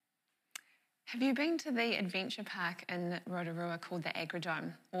Have you been to the adventure park in Rotorua called the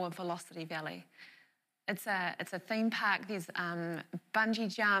Agrodome or Velocity Valley? It's a theme park. There's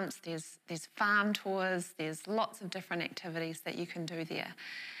bungee jumps, there's farm tours, there's lots of different activities that you can do there.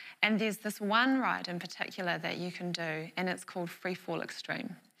 And there's this one ride in particular that you can do, and it's called Freefall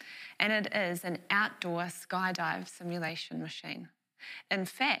Extreme. And it is an outdoor skydive simulation machine. In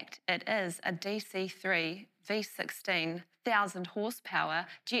fact, it is a DC-3 V16 1,000 horsepower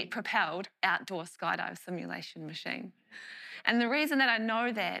jet-propelled outdoor skydive simulation machine. And the reason that I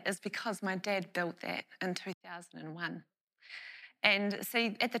know that is because my dad built that in 2001. And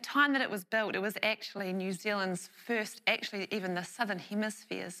see, at the time that it was built, it was actually New Zealand's first, actually even the Southern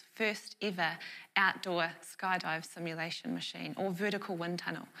Hemisphere's first ever outdoor skydive simulation machine or vertical wind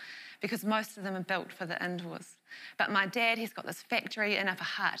tunnel, because most of them are built for the indoors. But my dad, he's got this factory in Upper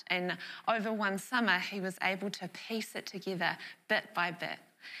Hutt, and over one summer, he was able to piece it together bit by bit.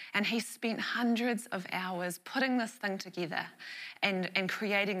 And he spent hundreds of hours putting this thing together and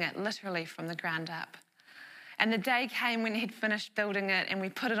creating it literally from the ground up. And the day came when he'd finished building it, and we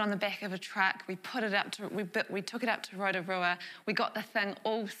put it on the back of a truck. We took it up to Rotorua. We got the thing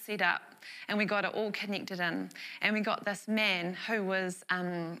all set up, and we got it all connected in. And we got this man who was,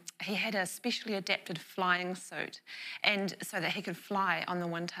 he had a specially adapted flying suit, and so that he could fly on the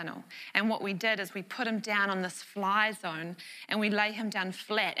wind tunnel. And what we did is we put him down on this fly zone, and we lay him down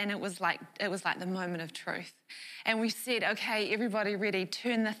flat, and it was like the moment of truth. And we said, okay, everybody ready,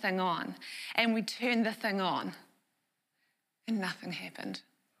 turn the thing on. And we turned the thing on. And nothing happened,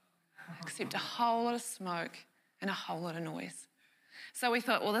 except a whole lot of smoke and a whole lot of noise. So we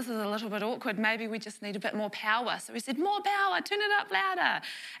thought, well, this is a little bit awkward. Maybe we just need a bit more power. So we said, more power, turn it up louder.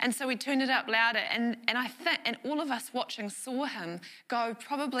 And so we turned it up louder. And I think, and all of us watching saw him go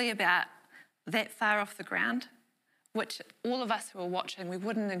probably about that far off the ground, which all of us who were watching, we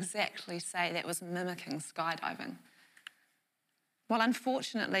wouldn't exactly say that was mimicking skydiving. Well,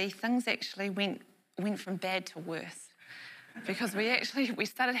 unfortunately, things actually went from bad to worse, because we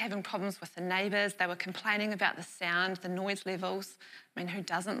started having problems with the neighbours. They were complaining about the sound, the noise levels. I mean, who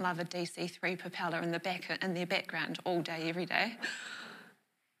doesn't love a DC-3 propeller in their background all day, every day?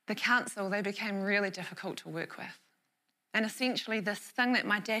 The council, they became really difficult to work with. And essentially, this thing that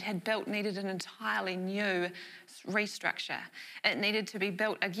my dad had built needed an entirely new restructure. It needed to be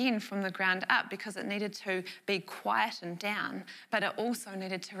built again from the ground up because it needed to be quietened down, but it also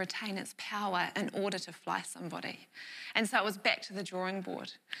needed to retain its power in order to fly somebody. And so it was back to the drawing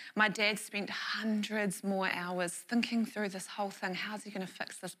board. My dad spent hundreds more hours thinking through this whole thing. How's he going to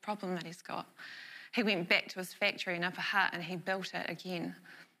fix this problem that he's got? He went back to his factory in Upper Hutt and he built it again.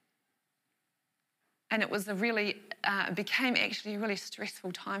 And it was it became actually a really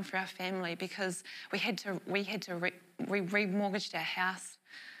stressful time for our family because we had to remortgage our house.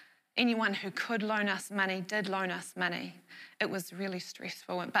 Anyone who could loan us money did loan us money. It was really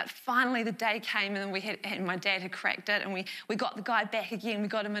stressful. But finally the day came and my dad had cracked it, and we got the guy back again. We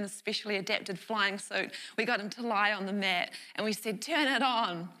got him in a specially adapted flying suit. We got him to lie on the mat and we said, turn it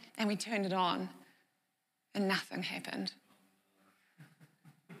on. And we turned it on and nothing happened.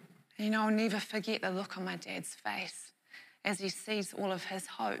 You know, I'll never forget the look on my dad's face as he sees all of his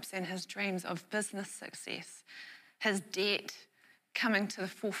hopes and his dreams of business success, his debt coming to the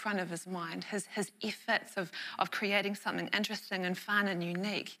forefront of his mind, his efforts of creating something interesting and fun and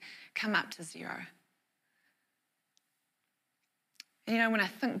unique come up to zero. And you know, when I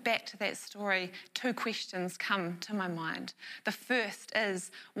think back to that story, two questions come to my mind. The first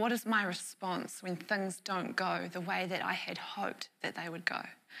is, what is my response when things don't go the way that I had hoped that they would go?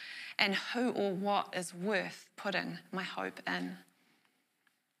 And who or what is worth putting my hope in?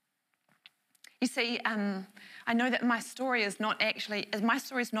 You see, I know that my story is not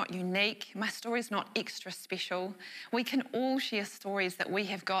unique. My story is not extra special. We can all share stories that we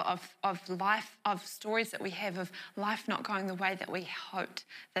have got of life, of stories that we have of life not going the way that we hoped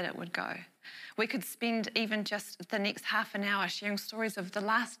that it would go. We could spend even just the next half an hour sharing stories of the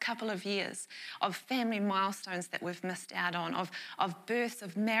last couple of years, of family milestones that we've missed out on, of births,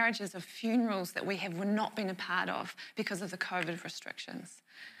 of marriages, of funerals that we have not been a part of because of the COVID restrictions.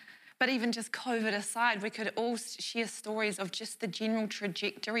 But even just COVID aside, we could all share stories of just the general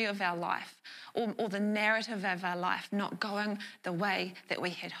trajectory of our life or the narrative of our life not going the way that we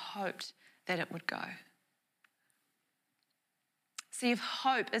had hoped that it would go. See, if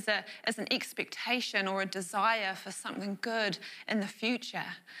hope is an expectation or a desire for something good in the future,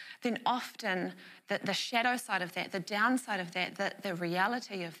 then often the shadow side of that, the downside of that, the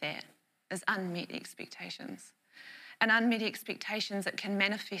reality of that is unmet expectations. And unmet expectations, it can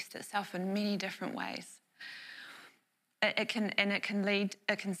manifest itself in many different ways. It can lead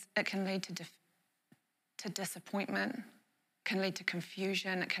to to disappointment, can lead to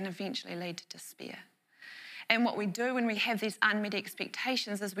confusion, it can eventually lead to despair. And what we do when we have these unmet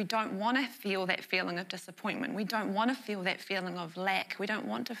expectations is we don't want to feel that feeling of disappointment. We don't want to feel that feeling of lack. We don't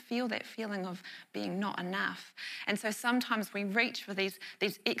want to feel that feeling of being not enough. And so sometimes we reach for these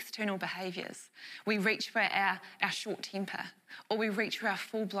external behaviours. We reach for our short temper, or we reach for our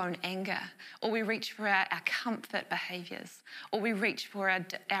full-blown anger, or we reach for our comfort behaviours, or we reach for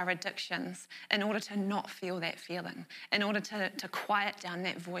our addictions in order to not feel that feeling, in order to quiet down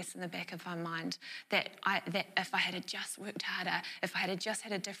that voice in the back of our mind that if I had just worked harder, if I had just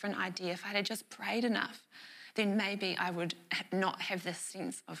had a different idea, if I had just prayed enough, then maybe I would not have this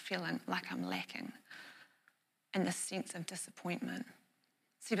sense of feeling like I'm lacking and this sense of disappointment.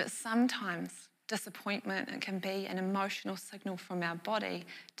 See, but sometimes disappointment, it can be an emotional signal from our body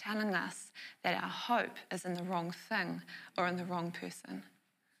telling us that our hope is in the wrong thing or in the wrong person.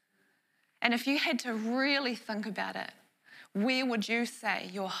 And if you had to really think about it, where would you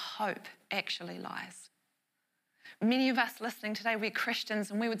say your hope actually lies? Many of us listening today, we're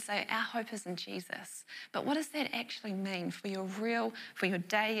Christians, and we would say our hope is in Jesus. But what does that actually mean for your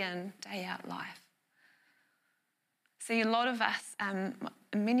day in, day out life? See, a lot of us,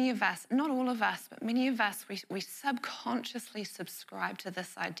 many of us, not all of us, but many of us, we subconsciously subscribe to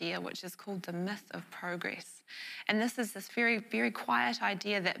this idea, which is called the myth of progress. And this is this very, very quiet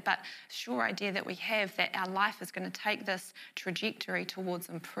idea but sure idea that we have that our life is going to take this trajectory towards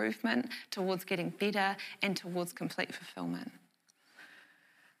improvement, towards getting better, and towards complete fulfillment.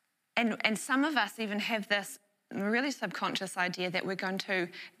 And some of us even have this really subconscious idea that we're going to,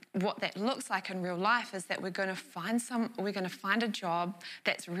 what that looks like in real life is that we're going to find a job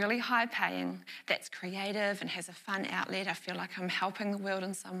that's really high paying, that's creative and has a fun outlet. I feel like I'm helping the world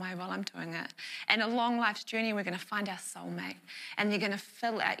in some way while I'm doing it. And along life's journey, we're going to find our soulmate, and they're going to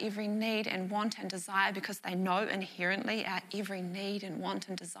fill our every need and want and desire because they know inherently our every need and want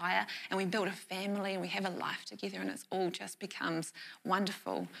and desire. And we build a family and we have a life together, and it all just becomes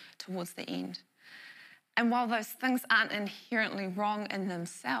wonderful towards the end. And while those things aren't inherently wrong in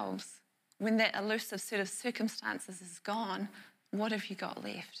themselves, when that elusive set of circumstances is gone, what have you got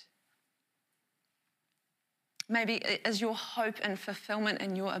left? Maybe is your hope and fulfillment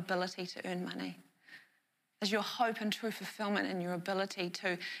in your ability to earn money? Is your hope and true fulfillment in your ability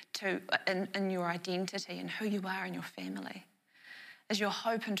in your identity and who you are in your family? Is your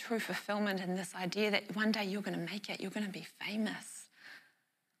hope and true fulfillment in this idea that one day you're going to make it, you're going to be famous?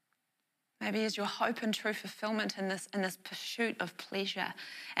 Maybe is your hope and true fulfillment in this pursuit of pleasure,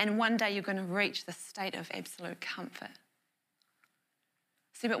 and one day you're going to reach the state of absolute comfort.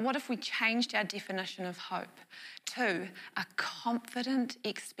 See, but what if we changed our definition of hope to a confident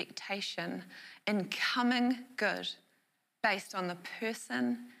expectation in coming good based on the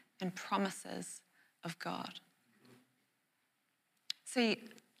person and promises of God? See,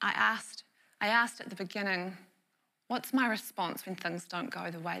 I asked at the beginning, what's my response when things don't go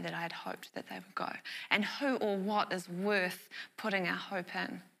the way that I had hoped that they would go? And who or what is worth putting our hope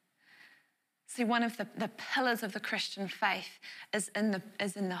in? See, one of the pillars of the Christian faith is in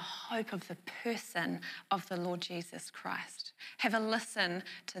the hope of the person of the Lord Jesus Christ. Have a listen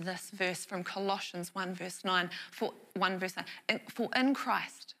to this verse from Colossians 1 verse 9. For in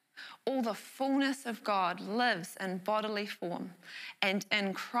Christ, all the fullness of God lives in bodily form, and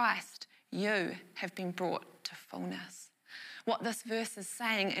in Christ you have been brought to fullness. What this verse is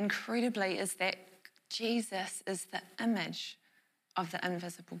saying incredibly is that Jesus is the image of the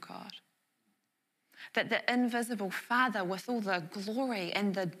invisible God. That the invisible Father, with all the glory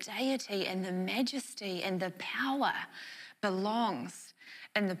and the deity and the majesty and the power, belongs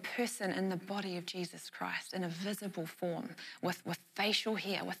in the person, in the body of Jesus Christ, in a visible form, with facial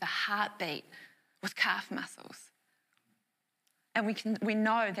hair, with a heartbeat, with calf muscles. And we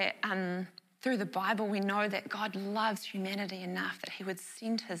know that through the Bible, we know that God loves humanity enough that he would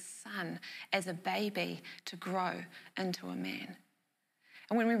send his son as a baby to grow into a man.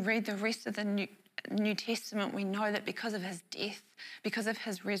 And when we read the rest of the New Testament, we know that because of his death, because of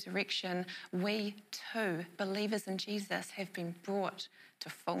his resurrection, we too, believers in Jesus, have been brought to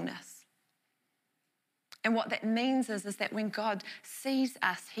fullness. And what that means is that when God sees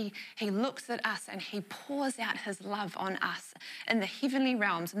us, he looks at us and he pours out his love on us in the heavenly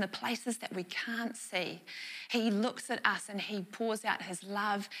realms, in the places that we can't see. He looks at us and he pours out his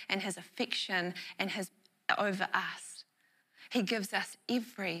love and his affection over us. He gives us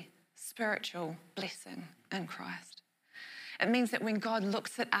every spiritual blessing in Christ. It means that when God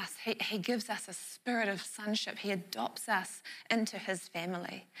looks at us, he gives us a spirit of sonship. He adopts us into his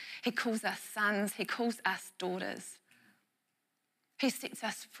family. He calls us sons. He calls us daughters. He sets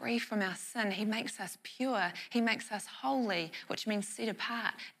us free from our sin. He makes us pure. He makes us holy, which means set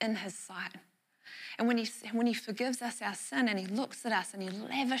apart in his sight. And when he forgives us our sin and he looks at us and he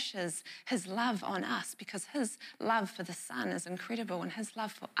lavishes his love on us, because his love for the Son is incredible and his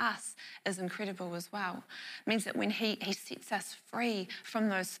love for us is incredible as well. It means that when he sets us free from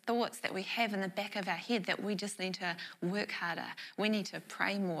those thoughts that we have in the back of our head that we just need to work harder, we need to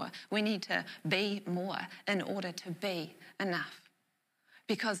pray more, we need to be more in order to be enough.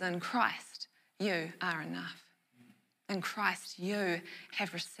 Because in Christ, you are enough. In Christ, you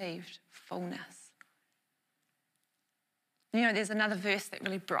have received fullness. You know, there's another verse that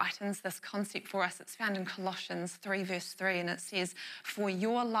really brightens this concept for us. It's found in Colossians 3, verse 3, and it says, "For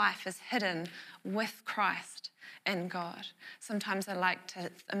your life is hidden with Christ in God." Sometimes I like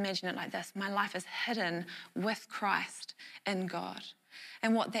to imagine it like this. My life is hidden with Christ in God.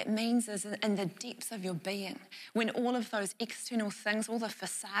 And what that means is in the depths of your being, when all of those external things, all the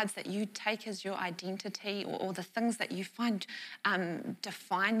facades that you take as your identity or the things that you find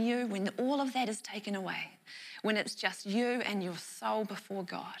define you, when all of that is taken away, when it's just you and your soul before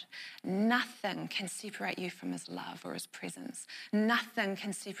God, nothing can separate you from his love or his presence. Nothing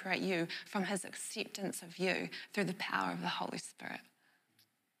can separate you from his acceptance of you through the power of the Holy Spirit.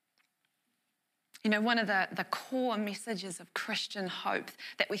 You know, one of the core messages of Christian hope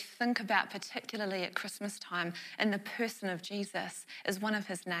that we think about, particularly at Christmas time, in the person of Jesus, is one of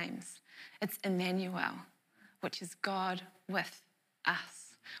his names. It's Emmanuel, which is God with us.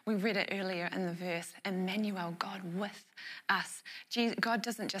 We read it earlier in the verse, Emmanuel, God with us. God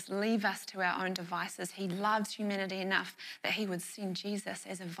doesn't just leave us to our own devices. He loves humanity enough that he would send Jesus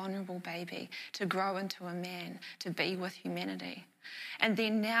as a vulnerable baby to grow into a man, to be with humanity. And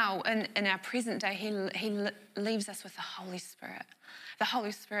then now, in our present day, he leaves us with the Holy Spirit. The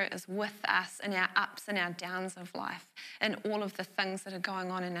Holy Spirit is with us in our ups and our downs of life, and all of the things that are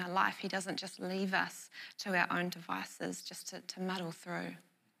going on in our life. He doesn't just leave us to our own devices just to muddle through.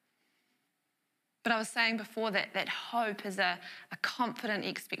 But I was saying before that hope is a confident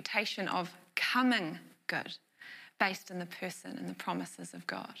expectation of coming good based in the person and the promises of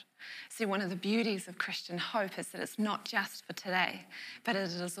God. See, one of the beauties of Christian hope is that it's not just for today, but it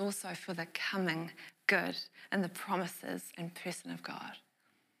is also for the coming good and the promises and person of God.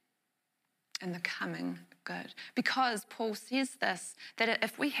 And the coming good. Because Paul says this, that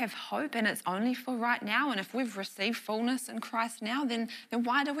if we have hope and it's only for right now, and if we've received fullness in Christ now, then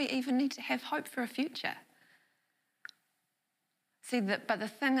why do we even need to have hope for a future? See, but the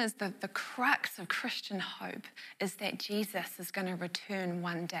thing is, the crux of Christian hope is that Jesus is going to return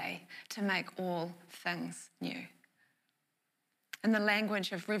one day to make all things new. In the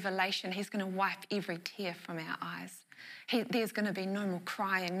language of Revelation, he's going to wipe every tear from our eyes. There's going to be no more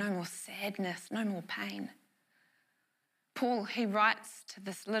crying, no more sadness, no more pain. Paul, he writes to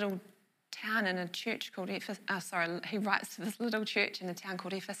this little town in a church called he writes to this little church in a town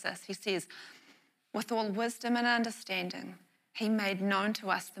called Ephesus. He says, "With all wisdom and understanding, he made known to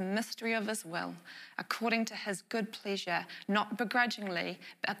us the mystery of his will, according to his good pleasure, not begrudgingly,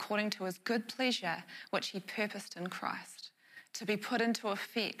 but according to his good pleasure, which he purposed in Christ, to be put into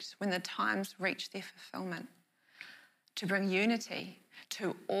effect when the times reach their fulfillment, to bring unity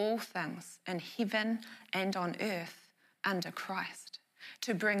to all things in heaven and on earth under Christ,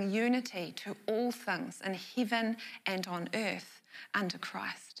 to bring unity to all things in heaven and on earth under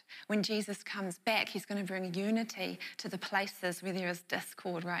Christ." When Jesus comes back, he's going to bring unity to the places where there is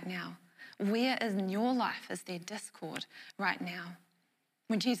discord right now. Where in your life is there discord right now?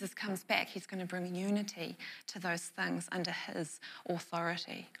 When Jesus comes back, he's going to bring unity to those things under his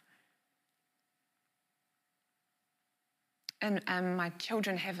authority. And my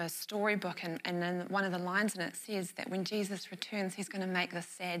children have a storybook, and in one of the lines in it says that when Jesus returns, he's going to make the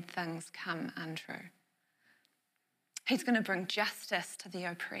sad things come untrue. He's going to bring justice to the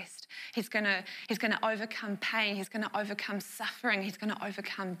oppressed. He's going to overcome pain. He's going to overcome suffering. He's going to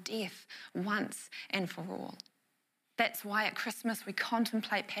overcome death once and for all. That's why at Christmas we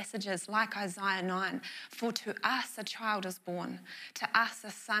contemplate passages like Isaiah 9. "For to us a child is born, to us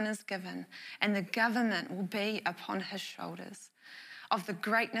a son is given, and the government will be upon his shoulders. Of the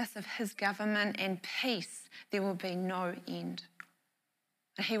greatness of his government and peace there will be no end.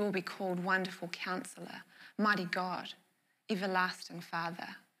 And he will be called Wonderful Counselor, Mighty God, Everlasting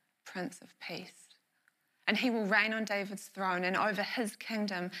Father, Prince of Peace. And he will reign on David's throne and over his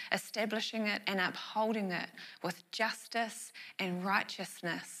kingdom, establishing it and upholding it with justice and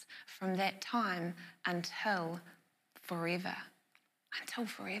righteousness from that time until forever." Until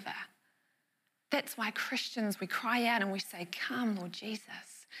forever. That's why Christians, we cry out and we say, "Come, Lord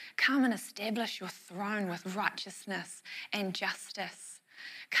Jesus, Come and establish your throne with righteousness and justice.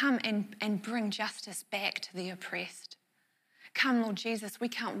 Come and bring justice back to the oppressed. Come, Lord Jesus, we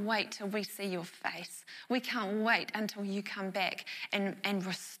can't wait till we see your face. We can't wait until you come back and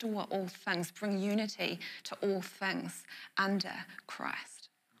restore all things, bring unity to all things under Christ.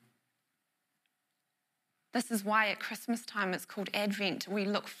 This is why at Christmas time it's called Advent. We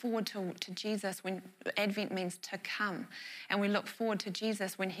look forward to Jesus when Advent means to come. And we look forward to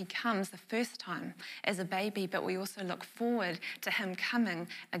Jesus when he comes the first time as a baby, but we also look forward to him coming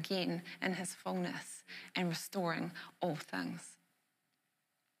again in his fullness and restoring all things.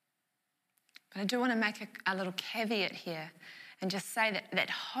 But I do want to make a little caveat here and just say that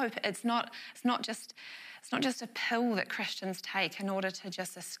hope, it's not just a pill that Christians take in order to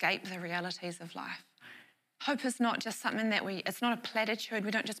just escape the realities of life. Hope is not just something it's not a platitude. We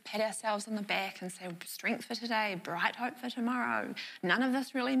don't just pat ourselves on the back and say, strength for today, bright hope for tomorrow. None of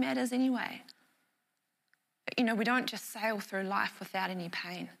this really matters anyway. But, we don't just sail through life without any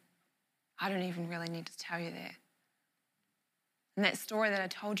pain. I don't even really need to tell you that. In that story that I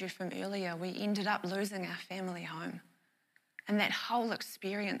told you from earlier, we ended up losing our family home. And that whole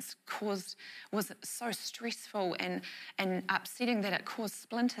experience was so stressful and upsetting that it caused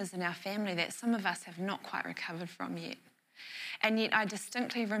splinters in our family that some of us have not quite recovered from yet. And yet I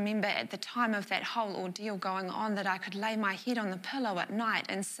distinctly remember at the time of that whole ordeal going on that I could lay my head on the pillow at night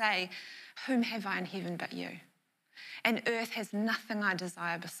and say, whom have I in heaven but you? And earth has nothing I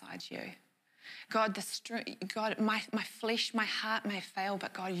desire besides you. God, my flesh, my heart may fail,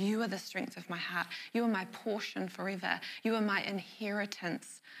 but God, you are the strength of my heart. You are my portion forever. You are my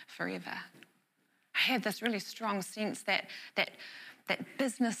inheritance forever. I have this really strong sense that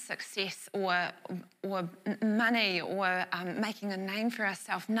business success or money or making a name for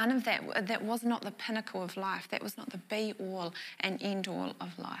ourselves, none of that was not the pinnacle of life. That was not the be-all and end-all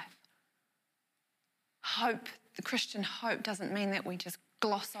of life. Hope, the Christian hope, doesn't mean that we just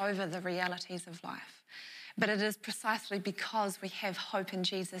gloss over the realities of life. But it is precisely because we have hope in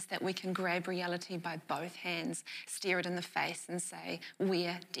Jesus that we can grab reality by both hands, stare it in the face and say,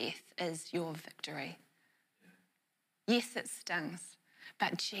 where death is your victory. Yes, it stings,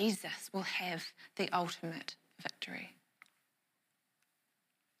 but Jesus will have the ultimate victory.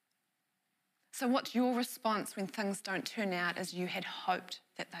 So what's your response when things don't turn out as you had hoped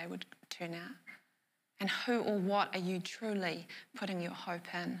that they would turn out? And who or what are you truly putting your hope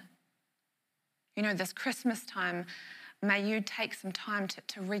in? This Christmas time, may you take some time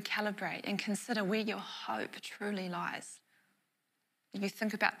to recalibrate and consider where your hope truly lies. You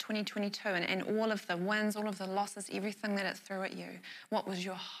think about 2022 and all of the wins, all of the losses, everything that it threw at you. What was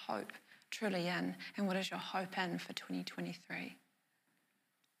your hope truly in? And what is your hope in for 2023?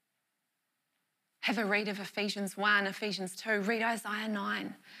 Have a read of Ephesians 1, Ephesians 2, read Isaiah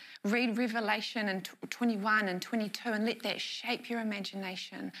 9. Read Revelation and 21 and 22 and let that shape your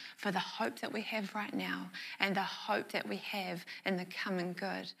imagination for the hope that we have right now and the hope that we have in the coming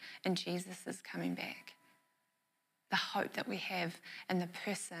good in Jesus' coming back. The hope that we have in the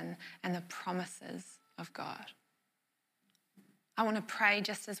person and the promises of God. I want to pray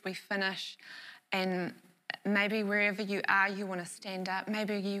just as we finish, and maybe wherever you are, you want to stand up.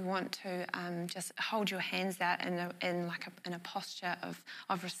 Maybe you want to just hold your hands out in a posture of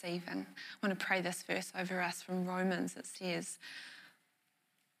receiving. I want to pray this verse over us from Romans. It says,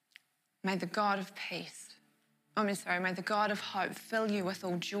 may the God of hope fill you with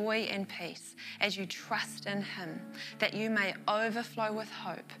all joy and peace as you trust in him, that you may overflow with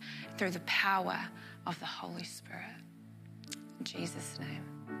hope through the power of the Holy Spirit. In Jesus' name.